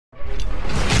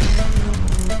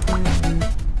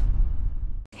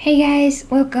Hey guys,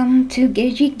 welcome to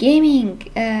GG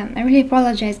Gaming. I really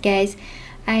apologize, guys.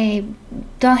 I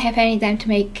don't have any time to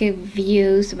make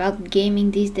videos about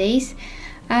gaming these days,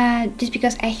 just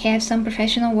because I have some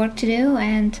professional work to do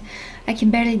and I can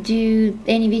barely do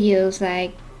any videos,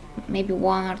 like maybe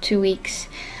 1 or 2 weeks.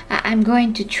 I'm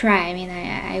going to try. I mean,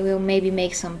 I will maybe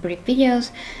make some brief videos,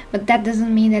 but that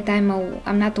doesn't mean that I'm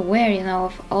not aware,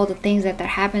 of all the things that are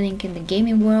happening in the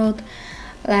gaming world,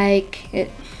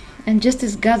 like. And just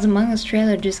as Gods Among Us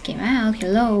trailer just came out,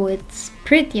 hello, it's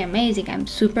pretty amazing. I'm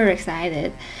super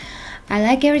excited. I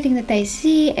like everything that I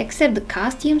see except the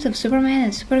costumes of Superman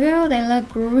and Supergirl. They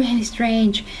look really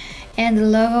strange and the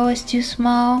logo is too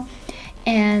small,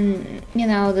 and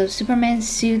the Superman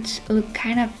suits look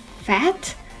kind of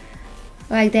fat,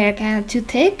 like they're kind of too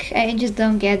thick. I just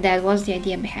don't get that. What's the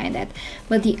idea behind that?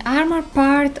 But the armor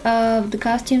part of the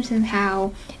costumes and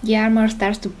how the armor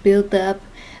starts to build up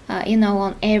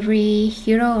on every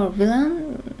hero or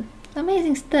villain,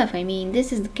 amazing stuff. I mean,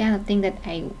 this is the kind of thing that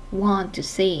I want to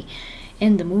see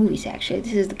in the movies. Actually,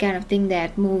 this is the kind of thing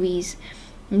that movies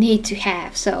need to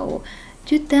have, so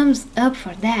 2 thumbs up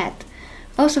for that.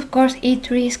 Also, of course,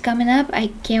 E3 is coming up. I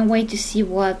can't wait to see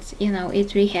what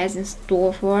E3 has in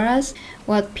store for us,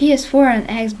 what PS4 and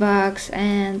Xbox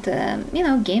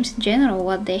and games in general,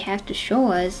 what they have to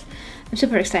show us. I'm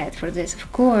super excited for this,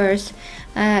 of course.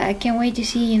 I can't wait to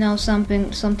see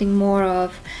something more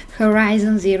of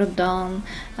Horizon Zero Dawn,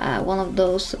 one of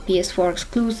those PS4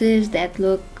 exclusives that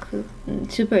look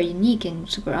super unique and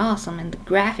super awesome, and the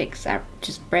graphics are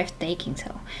just breathtaking,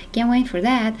 so can't wait for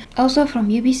that. Also from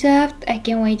Ubisoft, I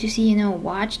can't wait to see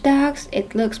Watch Dogs.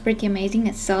 It looks pretty amazing.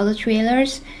 I saw the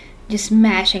trailers, just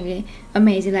smashingly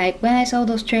amazing. Like when I saw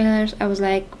those trailers, I was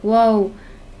like, whoa,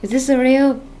 is this a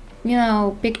real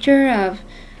picture of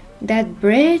that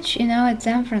bridge at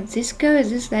San Francisco? Is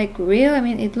this like real? I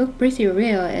mean, it looked pretty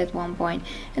real at one point.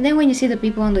 And then when you see the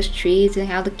people on the streets and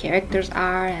how the characters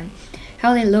are and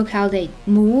how they look, how they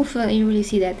move, you really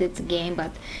see that it's a game.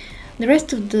 But the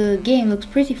rest of the game looks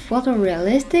pretty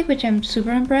photorealistic, which I'm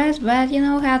super impressed. But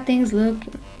how things look,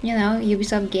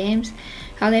 Ubisoft games,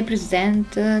 how they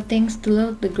present things to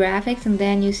look, the graphics, and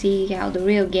then you see how the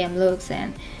real game looks,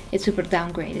 and it's super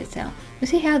downgraded. So we'll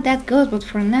see how that goes. But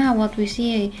for now, what we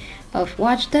see of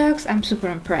Watch Dogs, I'm super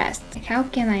impressed. How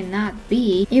can I not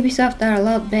be? Ubisoft are a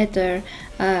lot better,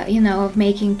 of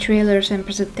making trailers and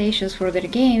presentations for their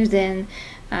games than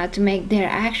to make their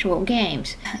actual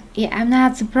games. Yeah, I'm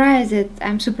not surprised that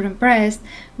I'm super impressed,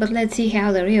 but let's see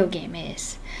how the real game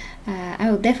is. I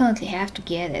will definitely have to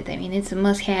get it. I mean, it's a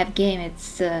must-have game.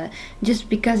 It's just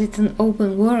because it's an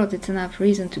open world, it's enough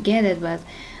reason to get it, but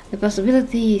the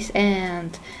possibilities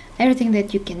and everything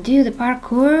that you can do, the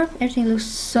parkour, everything looks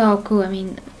so cool. I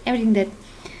mean, everything that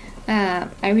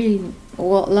I really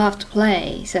love to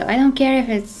play. So I don't care if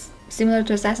it's similar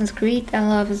to Assassin's Creed. I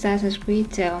love Assassin's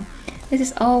Creed, so this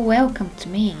is all welcome to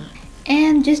me.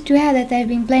 And just to add that I've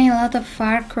been playing a lot of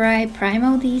Far Cry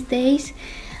Primal these days.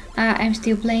 I'm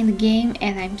still playing the game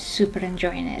and I'm super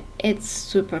enjoying it. It's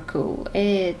super cool.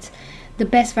 It's the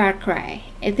best Far Cry,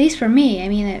 at least for me. I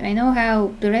mean, I know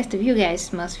how the rest of you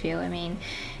guys must feel. I mean,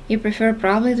 you prefer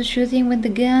probably the shooting with the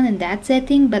gun and that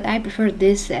setting, but I prefer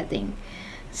this setting.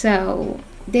 So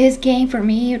this game for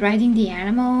me, riding the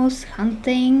animals,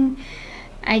 hunting,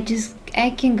 I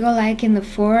can go like in the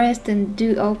forest and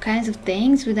do all kinds of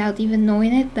things without even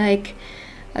knowing it. Like,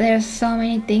 there's so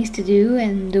many things to do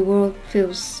and the world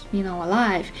feels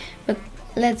alive. But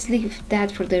let's leave that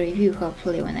for the review,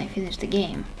 hopefully, when I finish the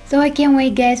game. So I can't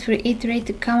wait, guys, for E3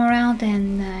 to come around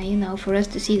and for us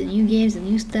to see the new games, the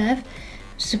new stuff.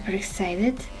 Super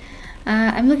excited.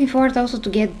 I'm looking forward also to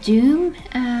get Doom,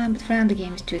 but for now the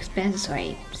game is too expensive, so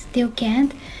I still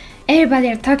can't. Everybody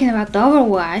are talking about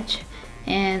Overwatch,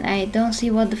 and I don't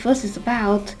see what the fuss is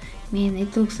about. I mean,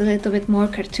 it looks a little bit more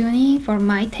cartoony for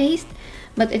my taste,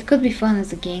 but it could be fun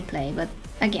as a gameplay. But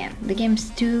again, the game's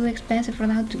too expensive for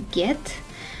now to get.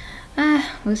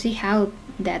 We'll see how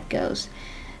that goes.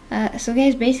 So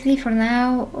guys, basically for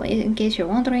now, in case you're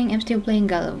wondering, I'm still playing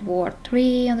God of War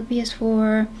 3 on the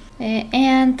PS4,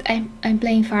 and I'm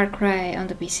playing Far Cry on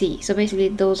the PC. So basically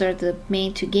those are the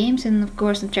main 2 games, and of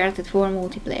course Uncharted 4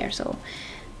 multiplayer. So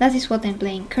that is what I'm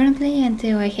playing currently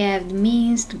until I have the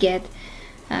means to get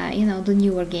the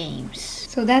newer games.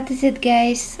 So that is it,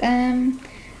 guys.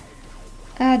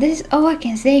 This is all I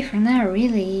can say for now,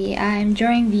 really. I'm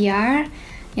enjoying VR,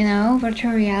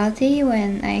 virtual reality,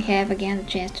 when I have again the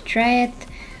chance to try it.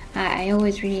 I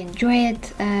always really enjoy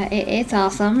it. It's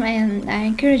awesome, and I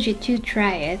encourage you to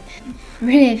try it.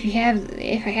 Really,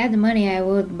 if I had the money, I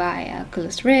would buy a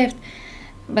Oculus Rift,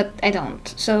 but I don't.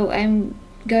 So I'm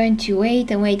going to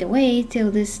wait and wait and wait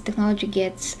till this technology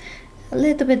gets a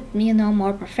little bit, you know,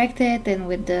 more perfected, and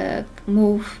with the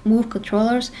move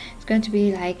controllers it's going to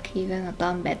be like even a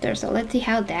ton better. So let's see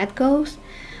how that goes.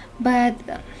 But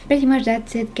pretty much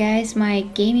that's it, guys, my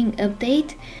gaming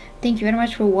update. Thank you very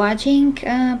much for watching.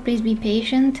 Please be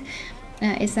patient.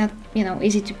 It's not, you know,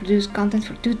 easy to produce content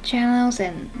for 2 channels,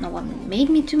 and no one made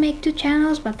me to make 2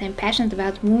 channels, but I'm passionate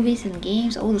about movies and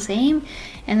games all the same,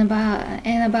 and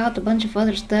about a bunch of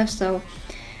other stuff. So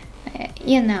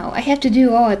you know, I have to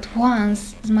do all at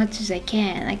once as much as I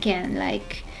can. I can't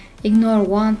like ignore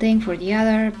one thing for the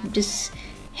other. Just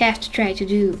have to try to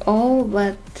do all,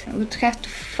 but I would have to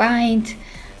find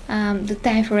the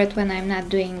time for it when I'm not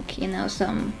doing, you know,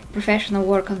 some professional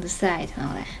work on the side and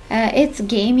all that. It's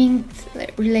gaming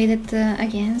related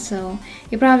again, so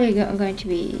you're probably going to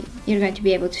be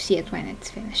able to see it when it's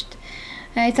finished.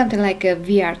 It's something like a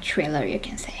VR trailer, you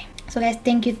can say. So guys,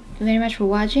 thank you very much for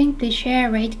watching. Please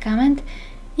share, rate, comment.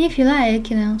 If you like,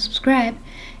 you know, subscribe.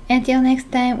 Until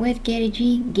next time with Gary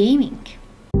G Gaming.